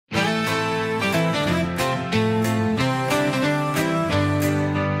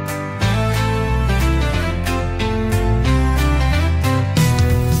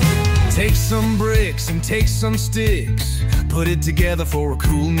and take some sticks, put it together for a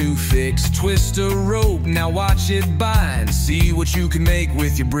cool new fix. Twist a rope, now watch it bind. See what you can make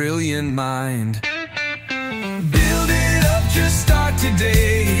with your brilliant mind. Build it up, just start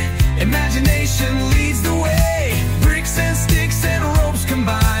today. Imagination leads the way. Bricks and sticks and ropes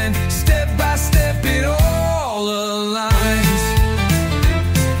combined. Step by step it all aligns.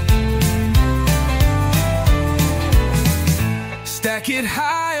 Stack it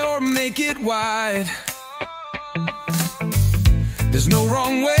high or make it wide. There's no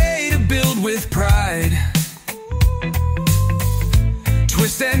wrong way to build with pride.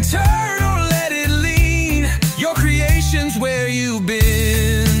 Twist and turn or let it lean. Your creation's where you've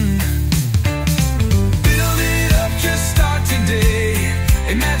been. Build it up, just start today.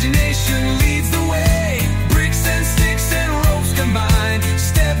 Imagination leads the way. Bricks and sticks and ropes combined.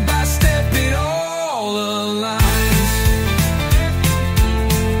 Step by step it all aligns.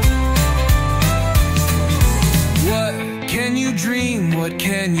 What can you dream? What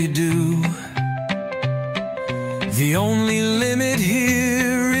can you do? The only limit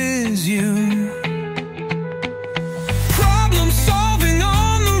here is you. Problem solving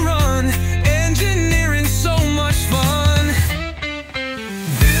on the run, engineering so much fun.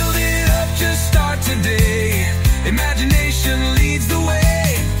 Build it up, just start today. Imagination leads the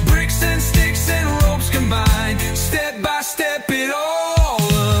way. Bricks and sticks and ropes combined. Step by step it all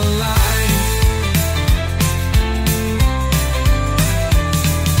aligns.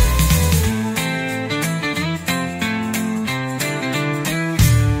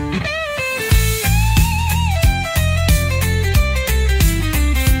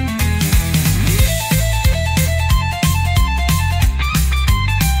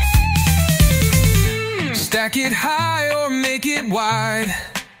 Stack it high or make it wide.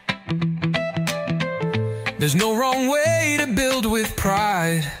 There's no wrong way to build with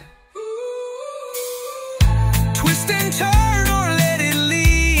pride. Twist and turn or let it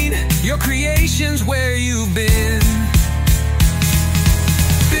lead. Your creation's where you've been.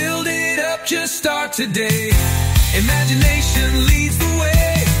 Build it up, just start today. Imagination leads the way.